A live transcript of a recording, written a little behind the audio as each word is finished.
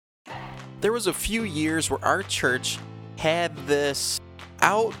there was a few years where our church had this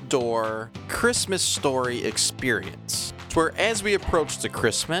outdoor Christmas story experience, where as we approached the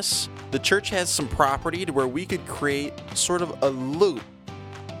Christmas, the church has some property to where we could create sort of a loop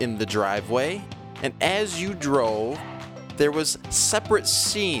in the driveway, and as you drove, there was separate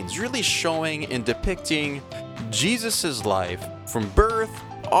scenes really showing and depicting Jesus' life from birth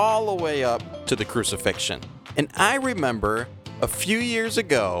all the way up to the crucifixion. And I remember a few years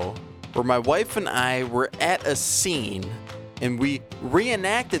ago where my wife and I were at a scene and we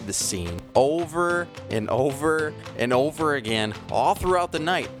reenacted the scene over and over and over again all throughout the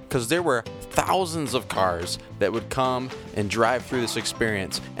night, because there were thousands of cars that would come and drive through this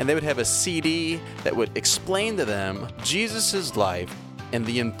experience, and they would have a CD that would explain to them Jesus' life and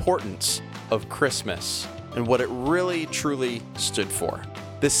the importance of Christmas and what it really truly stood for.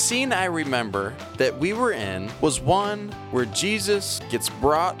 The scene I remember that we were in was one where Jesus gets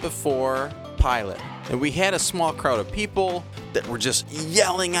brought before Pilate, and we had a small crowd of people that were just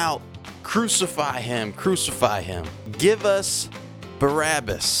yelling out, "Crucify him, crucify him, give us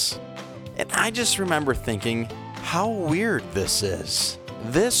Barabbas." And I just remember thinking, how weird this is.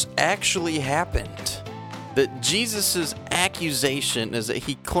 This actually happened. That Jesus' accusation is that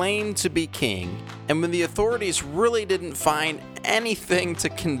he claimed to be king, and when the authorities really didn't find anything to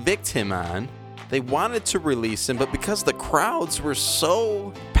convict him on, they wanted to release him, but because the crowds were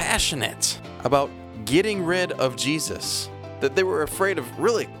so passionate about getting rid of Jesus, that they were afraid of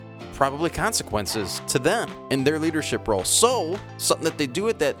really probably consequences to them in their leadership role. So, something that they do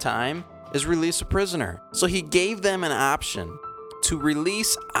at that time is release a prisoner. So he gave them an option to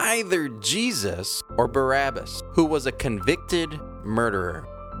release either Jesus or Barabbas, who was a convicted murderer.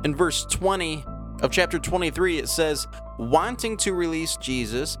 In verse 20 of chapter 23, it says, wanting to release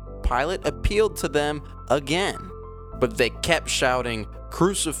Jesus, Pilate appealed to them again, but they kept shouting,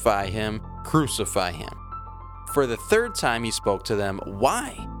 "Crucify him, crucify him." For the third time he spoke to them,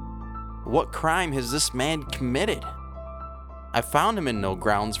 "Why? What crime has this man committed? I found him in no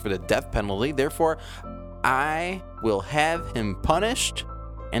grounds for the death penalty, therefore I will have him punished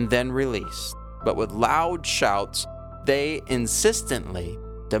and then released." But with loud shouts, they insistently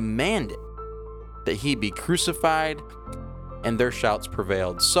demanded that he be crucified, and their shouts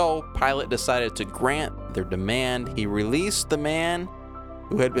prevailed. So Pilate decided to grant their demand. He released the man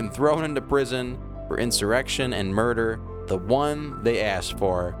who had been thrown into prison for insurrection and murder, the one they asked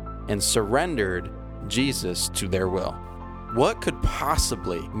for, and surrendered Jesus to their will. What could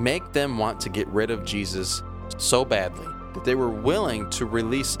possibly make them want to get rid of Jesus so badly that they were willing to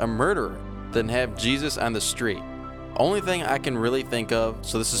release a murderer than have Jesus on the street? Only thing I can really think of,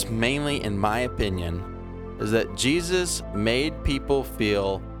 so this is mainly in my opinion, is that Jesus made people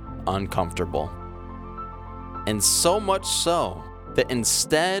feel uncomfortable. And so much so that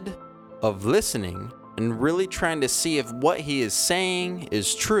instead of listening and really trying to see if what he is saying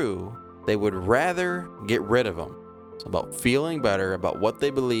is true, they would rather get rid of him. It's about feeling better about what they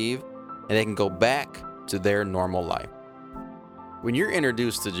believe, and they can go back to their normal life. When you're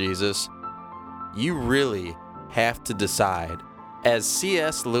introduced to Jesus, you really have to decide, as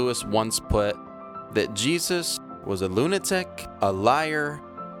C.S. Lewis once put, that Jesus was a lunatic, a liar,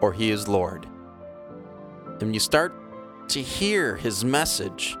 or he is Lord. And when you start to hear his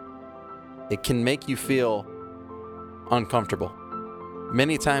message, it can make you feel uncomfortable.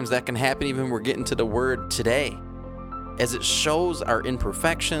 Many times that can happen even when we're getting to the word today, as it shows our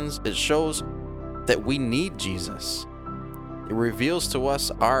imperfections. It shows that we need Jesus. It reveals to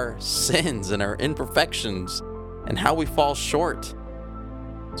us our sins and our imperfections and how we fall short.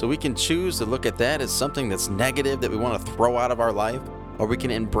 So we can choose to look at that as something that's negative that we want to throw out of our life, or we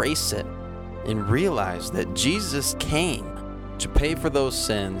can embrace it and realize that Jesus came to pay for those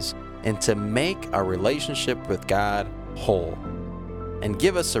sins and to make our relationship with God whole and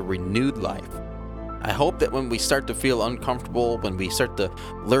give us a renewed life. I hope that when we start to feel uncomfortable, when we start to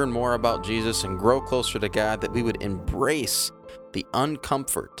learn more about Jesus and grow closer to God, that we would embrace the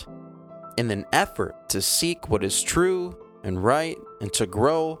uncomfort in an effort to seek what is true and right and to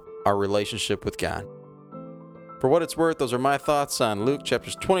grow our relationship with God. For what it's worth, those are my thoughts on Luke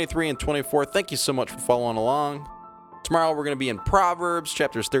chapters 23 and 24. Thank you so much for following along. Tomorrow we're going to be in Proverbs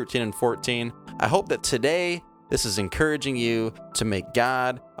chapters 13 and 14. I hope that today this is encouraging you to make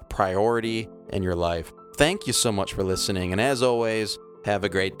God a priority in your life. Thank you so much for listening, and as always, have a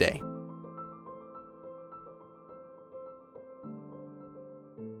great day.